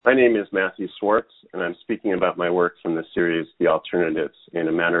My name is Matthew Swartz, and I'm speaking about my work from the series The Alternatives in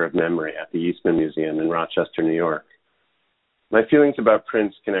A Manner of Memory at the Eastman Museum in Rochester, New York. My feelings about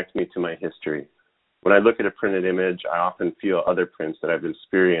prints connect me to my history. When I look at a printed image, I often feel other prints that I've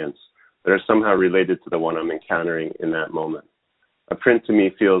experienced that are somehow related to the one I'm encountering in that moment. A print to me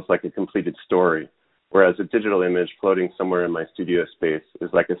feels like a completed story, whereas a digital image floating somewhere in my studio space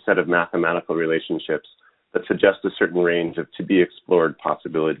is like a set of mathematical relationships that suggest a certain range of to-be-explored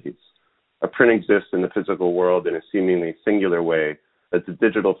possibilities. A print exists in the physical world in a seemingly singular way that the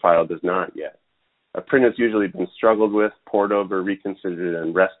digital file does not yet. A print has usually been struggled with, pored over, reconsidered,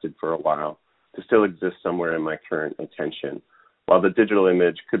 and rested for a while to still exist somewhere in my current attention, while the digital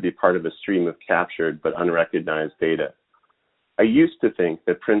image could be part of a stream of captured but unrecognized data. I used to think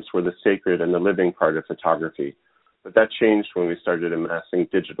that prints were the sacred and the living part of photography, but that changed when we started amassing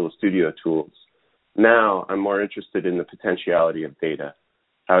digital studio tools. Now, I'm more interested in the potentiality of data,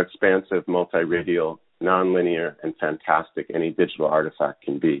 how expansive, multiradial, nonlinear, and fantastic any digital artifact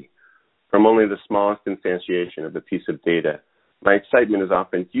can be. From only the smallest instantiation of a piece of data, my excitement is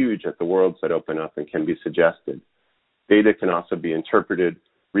often huge at the worlds that open up and can be suggested. Data can also be interpreted,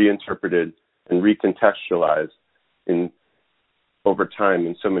 reinterpreted, and recontextualized over time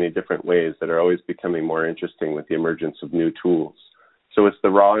in so many different ways that are always becoming more interesting with the emergence of new tools. So it's the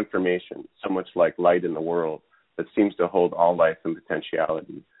raw information, so much like light in the world, that seems to hold all life and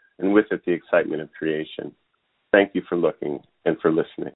potentiality, and with it the excitement of creation. Thank you for looking and for listening.